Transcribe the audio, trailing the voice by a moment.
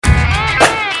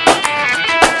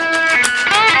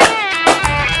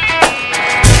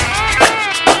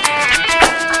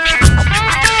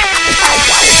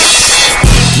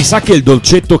sa che il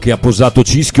dolcetto che ha posato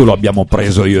Cischio lo abbiamo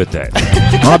preso io e te.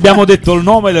 Non abbiamo detto il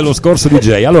nome dello scorso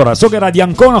DJ. Allora, so che era di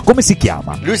Ancona, come si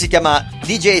chiama? Lui si chiama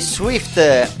DJ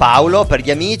Swift Paolo per gli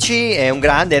amici, è un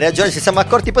grande, hai ragione, ci siamo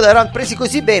accorti poi, eravamo presi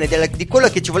così bene di quello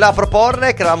che ci voleva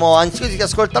proporre, che eravamo ansiosi di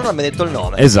ascoltarlo, non abbiamo detto il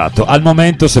nome. Esatto, al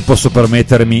momento, se posso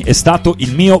permettermi, è stato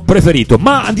il mio preferito.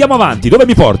 Ma andiamo avanti, dove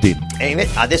mi porti? E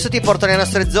adesso ti porto nelle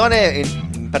nostre zone,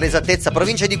 per l'esattezza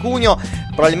provincia di Cugno,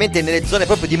 probabilmente nelle zone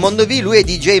proprio di Mondovì. Lui è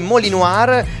DJ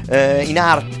Molinoir, in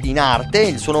arte,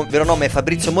 il suo vero nome è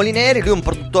Fabrizio Molineri, lui è un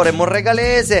produttore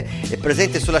monregalese, è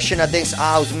presente sulla scena dance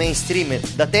house mainstream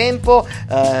da tempo,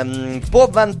 può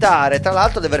vantare tra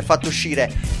l'altro di aver fatto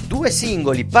uscire 2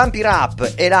 singoli, Pump It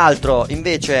Up, e l'altro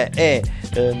invece è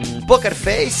Poker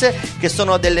Face, che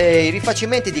sono dei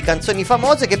rifacimenti di canzoni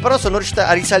famose che però sono riuscite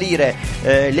a risalire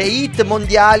le hit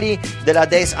mondiali della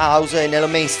dance house nello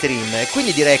mainstream, e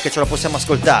quindi direi che ce lo possiamo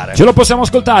ascoltare. Ce lo possiamo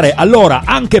ascoltare. Allora,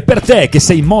 anche per te che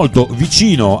sei molto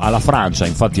vicino alla Francia,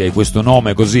 infatti hai questo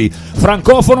nome così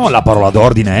francofono, la parola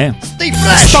d'ordine è Stay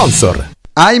fresh. Sponsor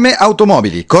Aime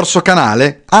Automobili, Corso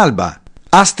Canale, Alba,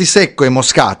 Asti Secco e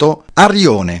Moscato,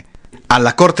 Arrione,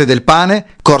 alla Corte del Pane,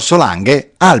 Corso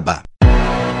Langhe, Alba.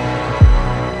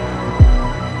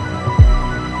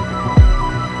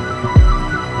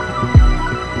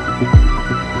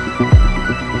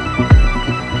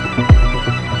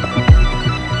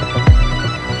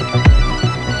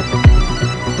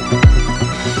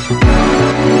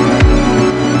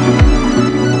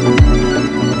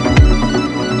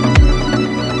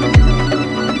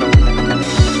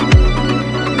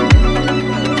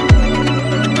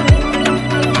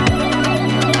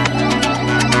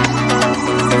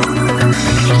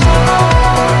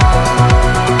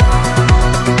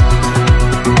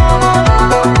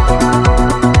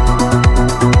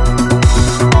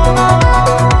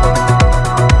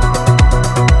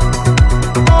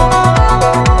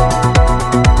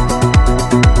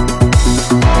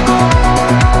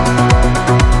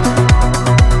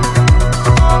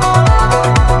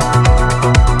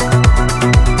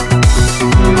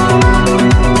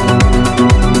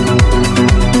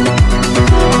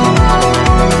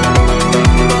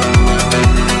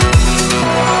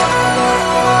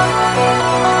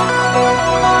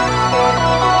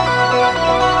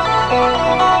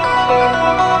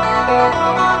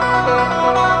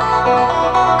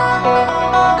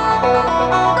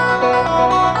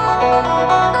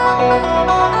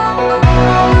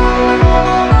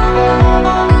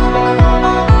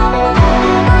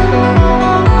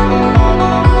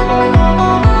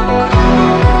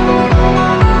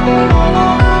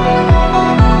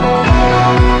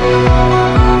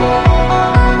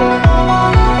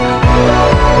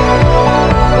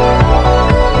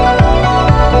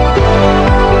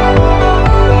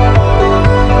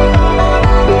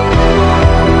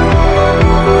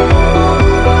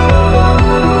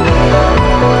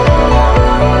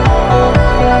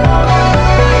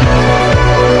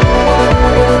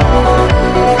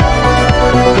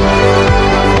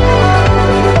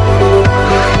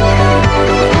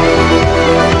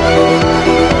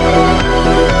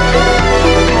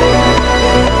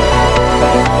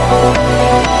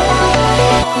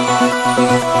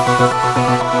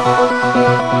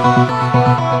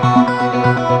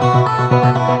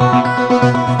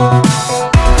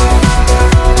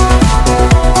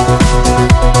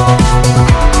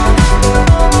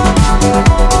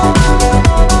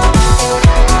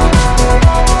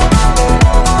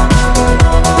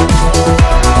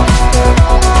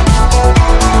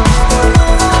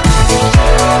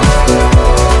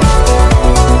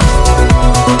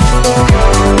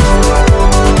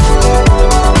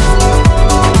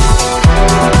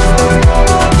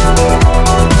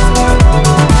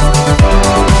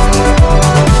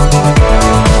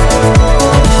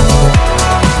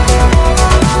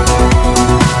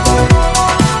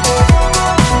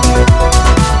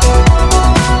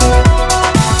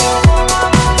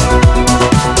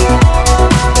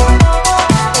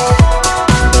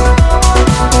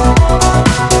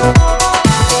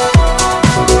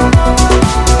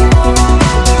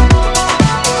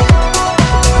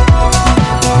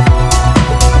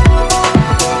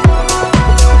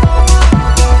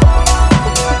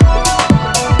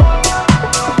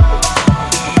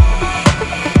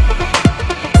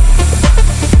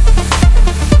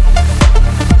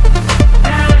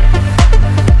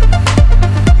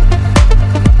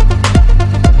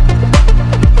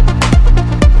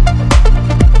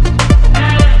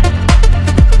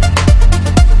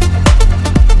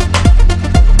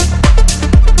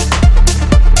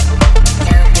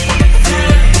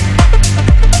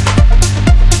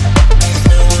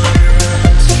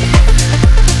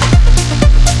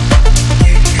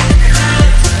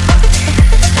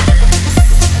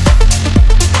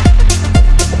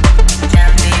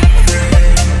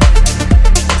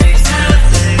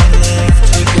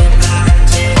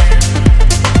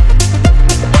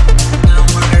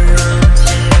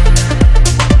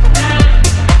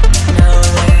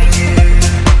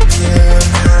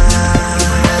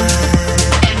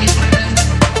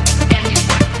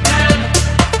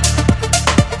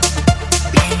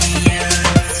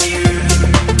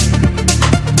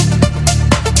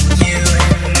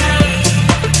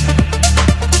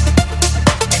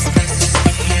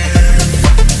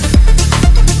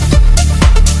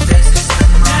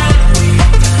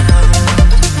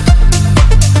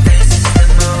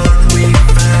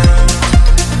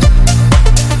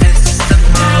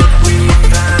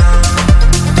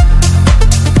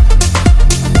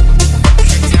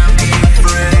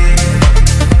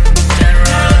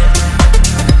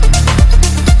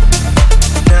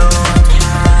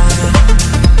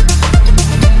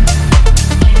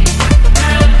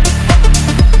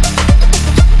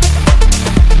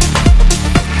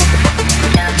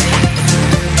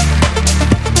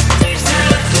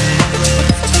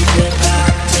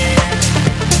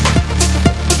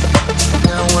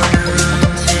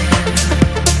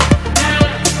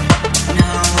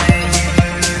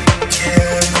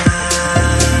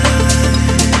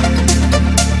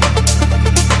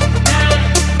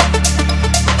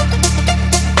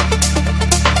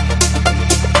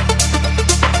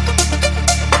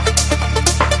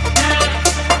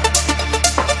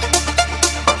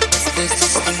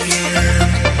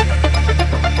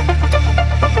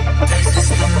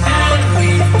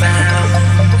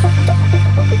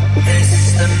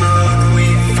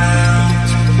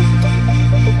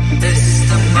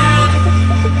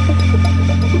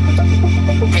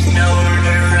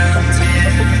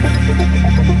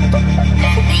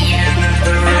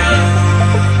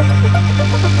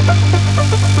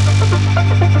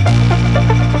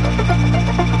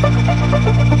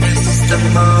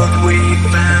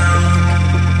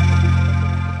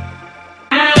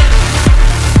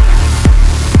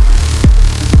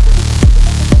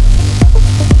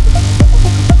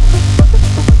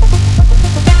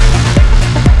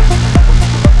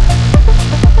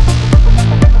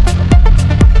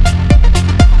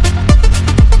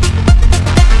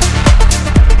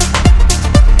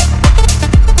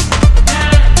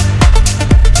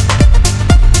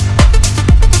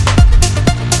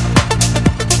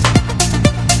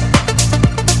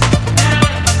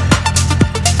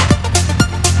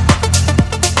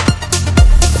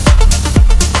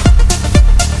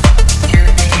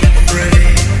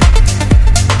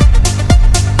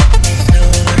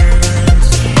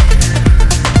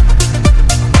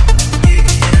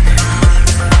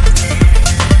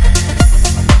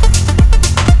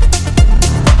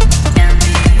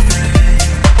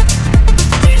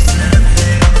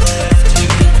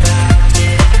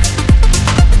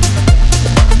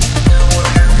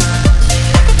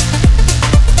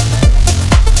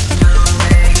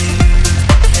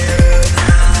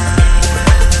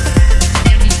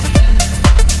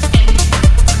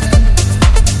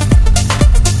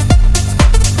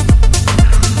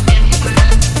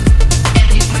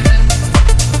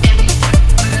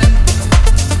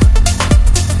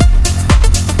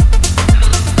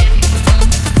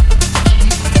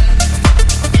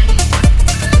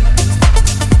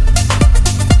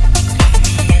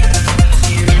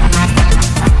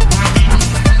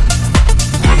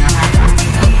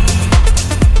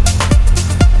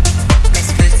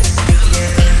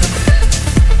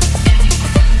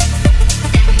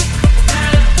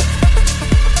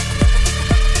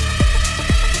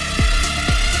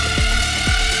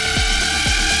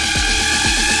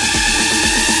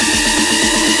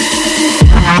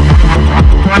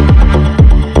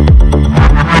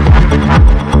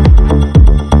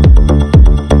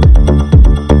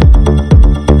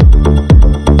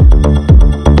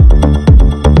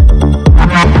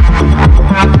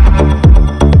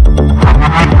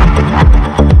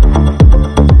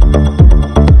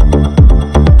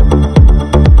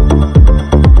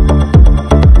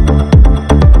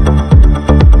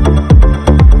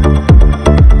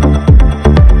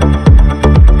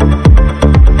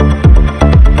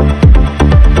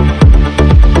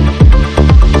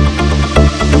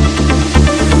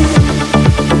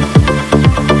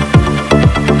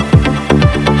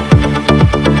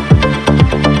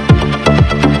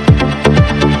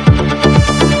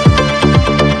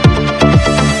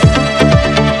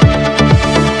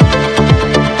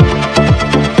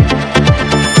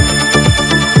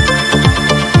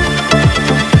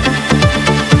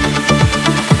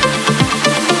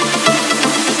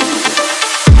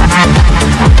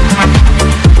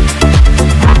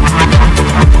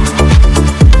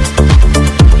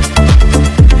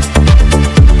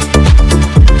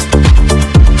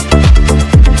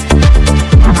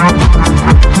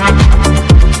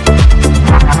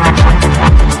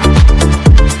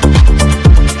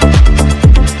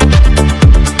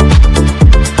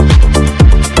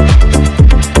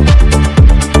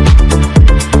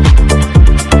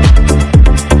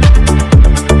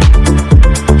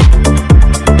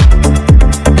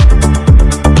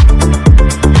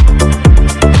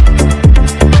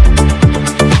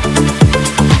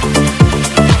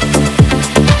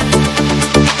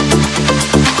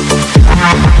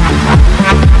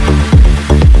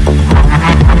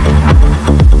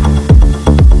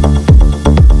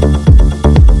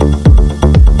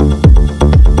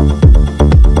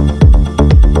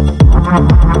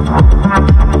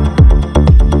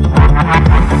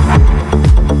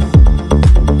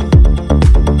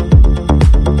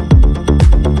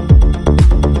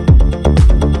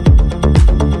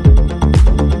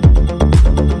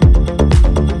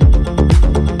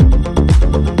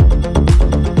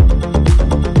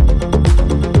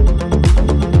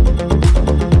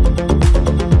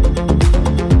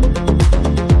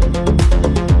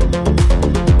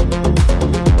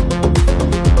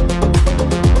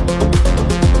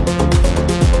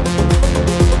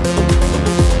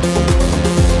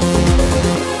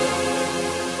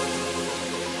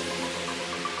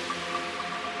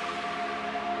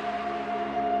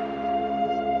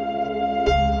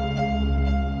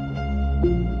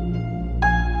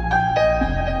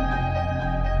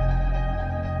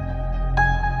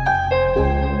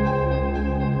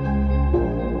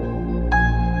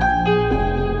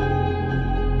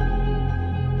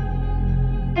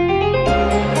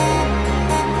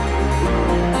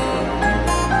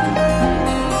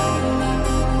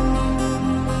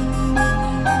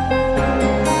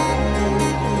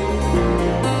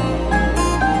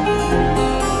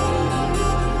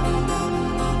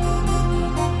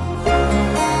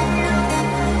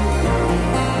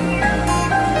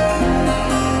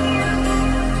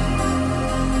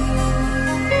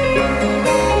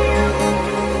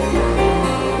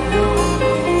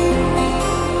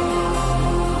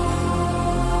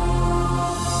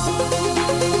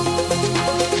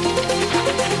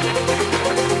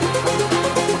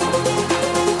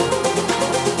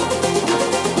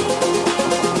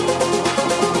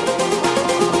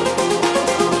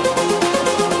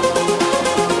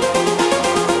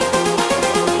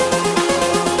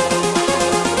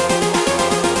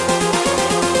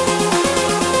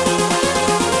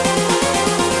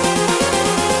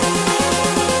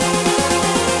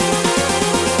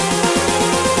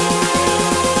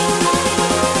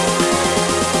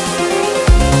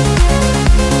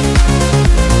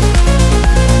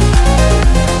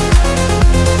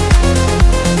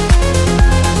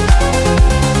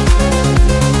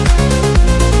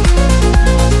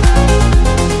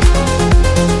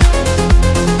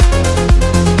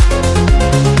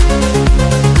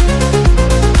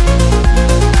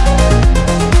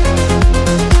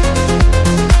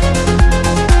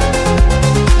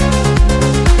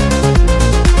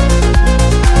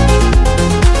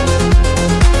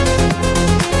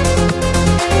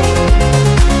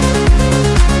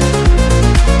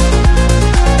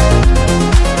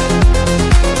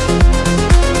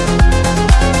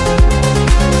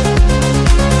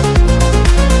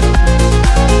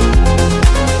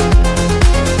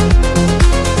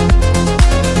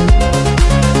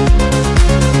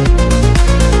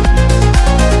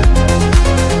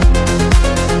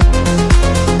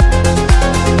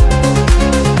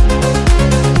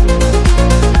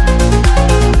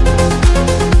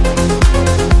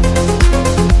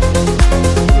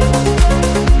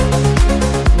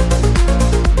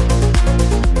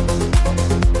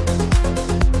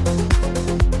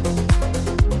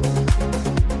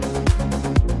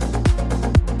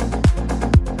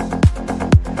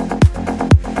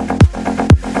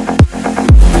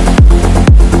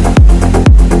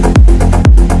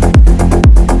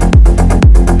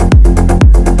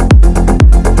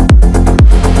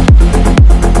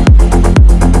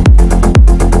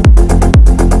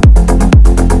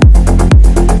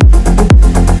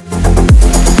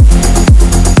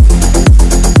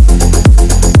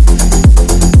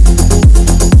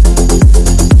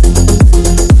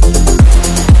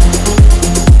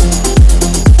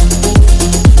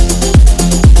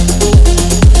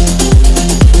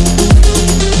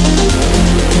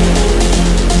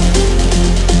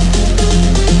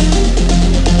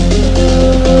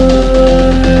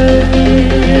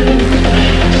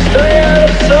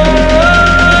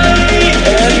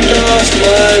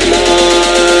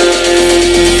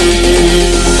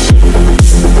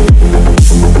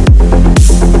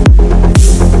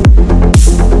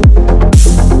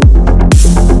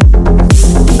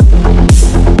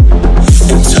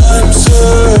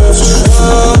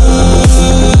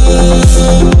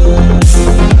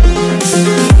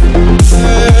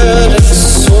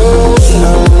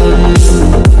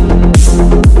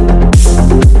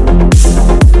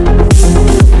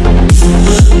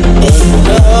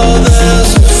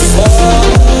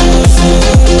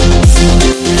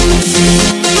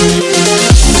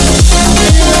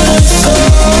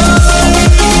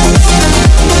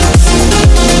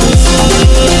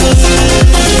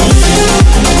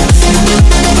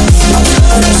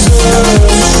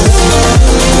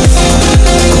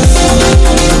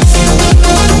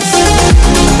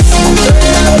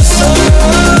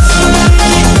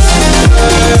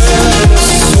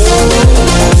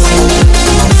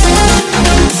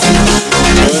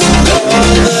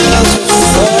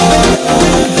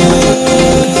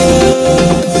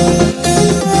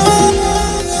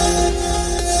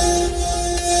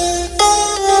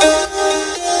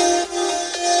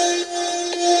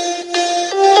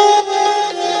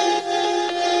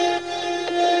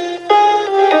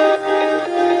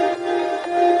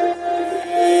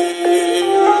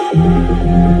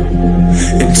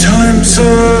 In times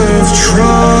of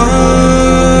trial,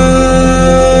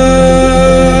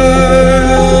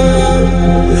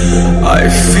 I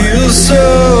feel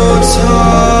so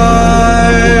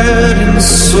tired and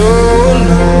so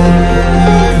long,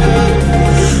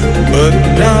 but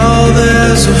now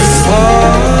there's a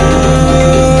fire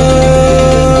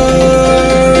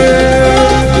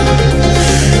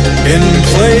in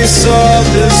place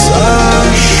of this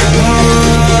ash pile.